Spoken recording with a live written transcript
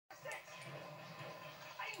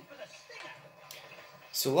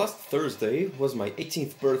So last Thursday was my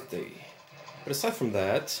 18th birthday. But aside from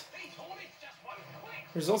that,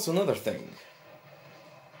 there's also another thing.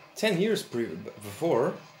 10 years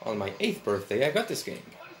before, on my 8th birthday, I got this game.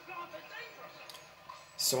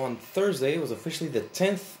 So on Thursday was officially the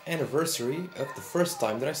 10th anniversary of the first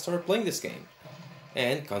time that I started playing this game.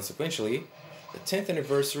 And consequentially, the 10th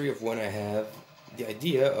anniversary of when I have the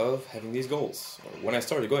idea of having these goals, or when I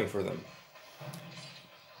started going for them.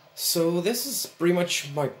 So this is pretty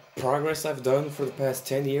much my progress I've done for the past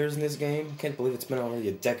 10 years in this game. Can't believe it's been already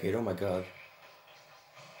a decade, oh my god.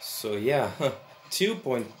 So yeah,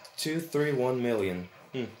 2.231 million.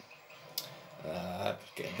 Okay,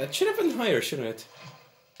 that should have been higher, shouldn't it?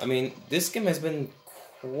 I mean, this game has been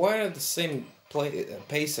quite at the same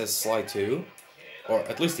pace as Sly 2, or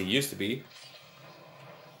at least it used to be.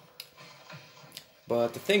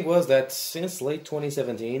 But the thing was that since late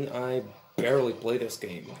 2017, I barely played this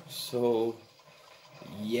game. So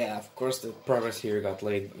yeah, of course the progress here got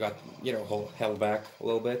held back a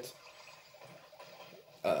little bit.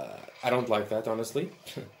 I don't like that, honestly.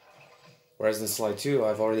 Whereas in Sly 2,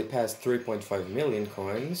 I've already passed 3.5 million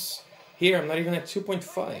coins. Here, I'm not even at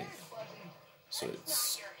 2.5. So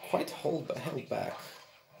it's quite held back.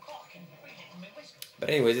 But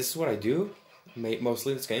anyway, this is what I do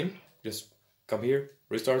mostly in this game. Just come here,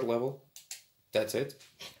 restart the level. That's it.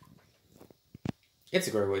 It's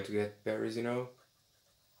a great way to get berries, you know.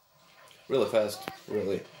 Really fast,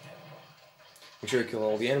 really. Make sure you kill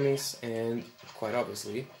all the enemies, and quite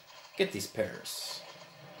obviously, get these pears.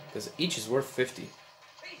 Because each is worth 50.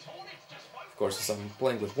 Of course, as I'm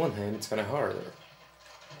playing with one hand, it's kinda harder.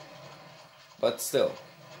 But still.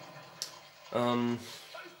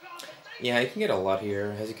 Yeah, you can get a lot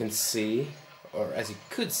here, as you can see. Or as you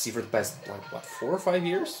could see for the past, like, what, 4 or 5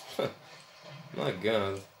 years? My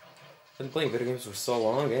god. I've been playing video games for so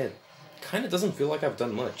long, and it kinda doesn't feel like I've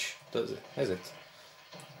done much, does it? Has it?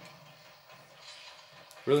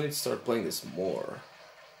 Really need to start playing this more.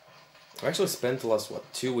 I've actually spent the last,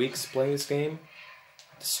 what, 2 weeks playing this game?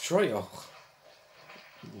 Destroy, oh.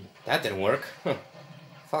 That didn't work. Huh.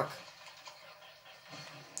 Fuck.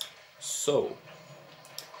 So,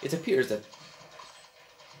 it appears that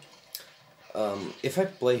if I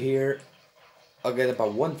play here, I'll get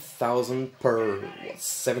about 1,000 per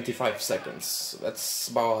 75 seconds. That's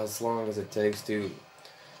about as long as it takes to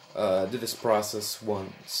do this process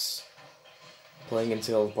once. Playing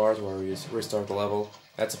until the part where you restart the level,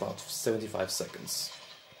 that's about 75 seconds.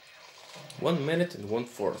 1 minute and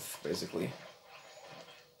 1/4, basically.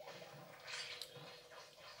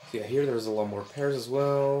 So yeah, here there's a lot more pairs as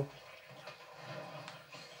well.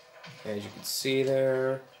 As you can see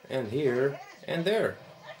there, and here, and there.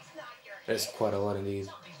 There's quite a lot indeed.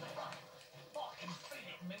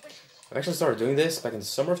 I actually started doing this back in the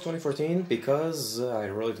summer of 2014 because I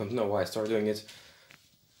really don't know why I started doing it.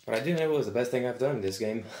 But I do know it was the best thing I've done in this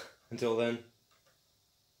game until then.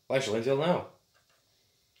 Well, actually, until now.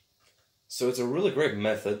 So it's a really great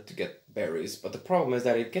method to get berries, but the problem is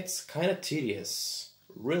that it gets kind of tedious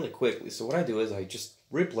really quickly. So what I do is I just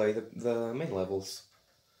replay the main levels.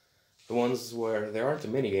 The ones where there aren't a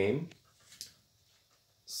minigame.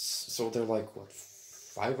 So they're like, what,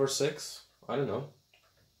 5 or 6? I don't know.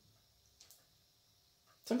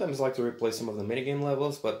 Sometimes I like to replay some of the minigame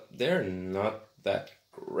levels, but they're not that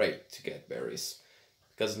great to get berries.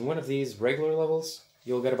 Because in one of these regular levels,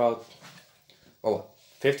 you'll get about, oh,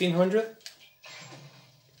 1,500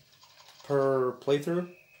 per playthrough.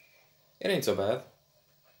 It ain't so bad.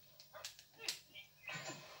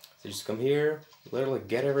 So you just come here, literally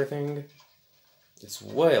get everything. It's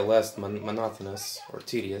way less monotonous, or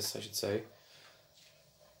tedious, I should say.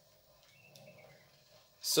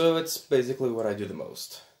 So it's basically what I do the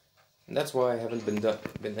most. And that's why I haven't been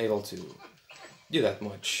able to do that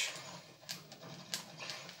much.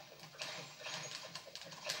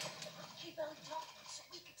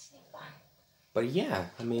 But yeah,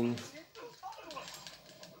 I mean,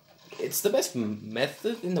 it's the best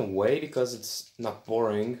method in a way because it's not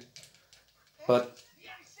boring. But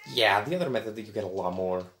yeah, the other method you get a lot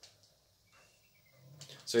more.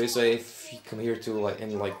 So you say if you come here to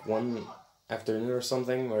in one afternoon or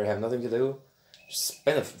something where you have nothing to do, just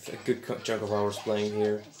spend a good chunk of hours playing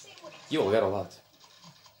here, you will get a lot.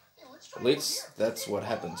 At least that's what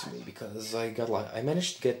happened to me, because I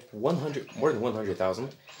managed to get more than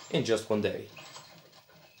 100,000 in just one day.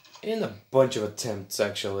 In a bunch of attempts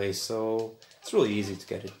actually, so it's really easy to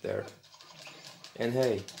get it there. And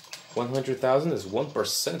hey, 100,000 is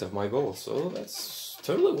 1% of my goal, so that's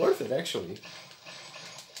totally worth it actually.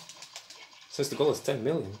 Since the goal is 10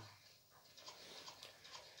 million.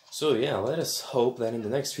 So yeah, let us hope that in the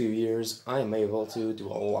next few years I am able to do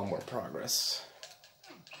a lot more progress.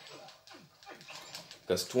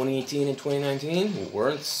 Because 2018 and 2019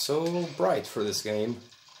 weren't so bright for this game.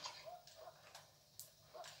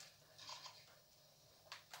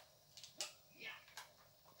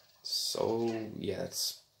 So yeah,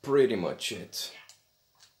 that's pretty much it.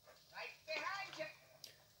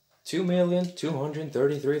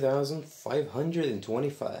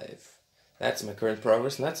 2,233,525. That's my current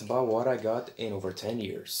progress, and that's about what I got in over 10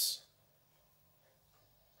 years.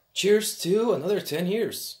 Cheers to another 10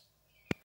 years.